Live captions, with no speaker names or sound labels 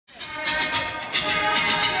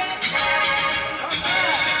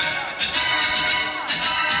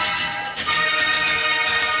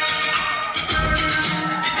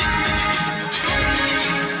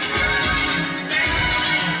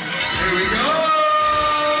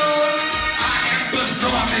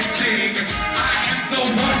sing. I am the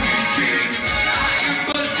one you sing. I am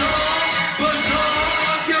Bazzar,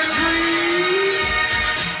 Bazzar, your dream.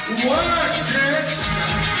 Work it,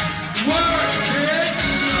 work it,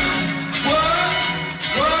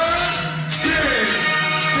 work it.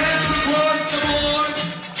 Dance across the board.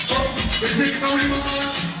 Oh, is Nick only on?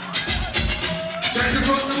 Dance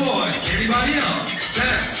across the board. Anybody else?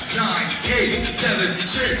 10, 9, 8, 7,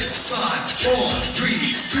 6, 5, 4, 3,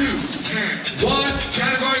 2, and 1.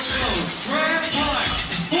 Category closed. Grand Prix.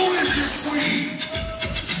 Who is this queen?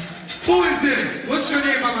 Who is this? What's your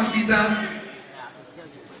name, mamacita?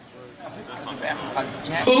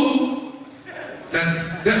 Who?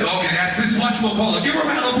 That's okay, that's Miss Whatchamacallit. Give her a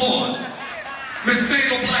round of applause. Miss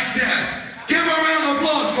Fatal Black Death. Give her a round of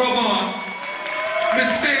applause, Grover.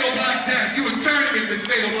 Miss Fatal Black Death. You was turning it, Miss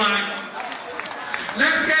Fatal Black.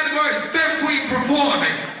 Next category is Femme Queen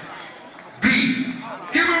Performance. B.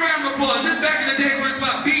 Give her a round of applause. This is back in the days when it's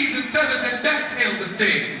about bees and feathers and backtails and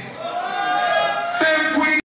things.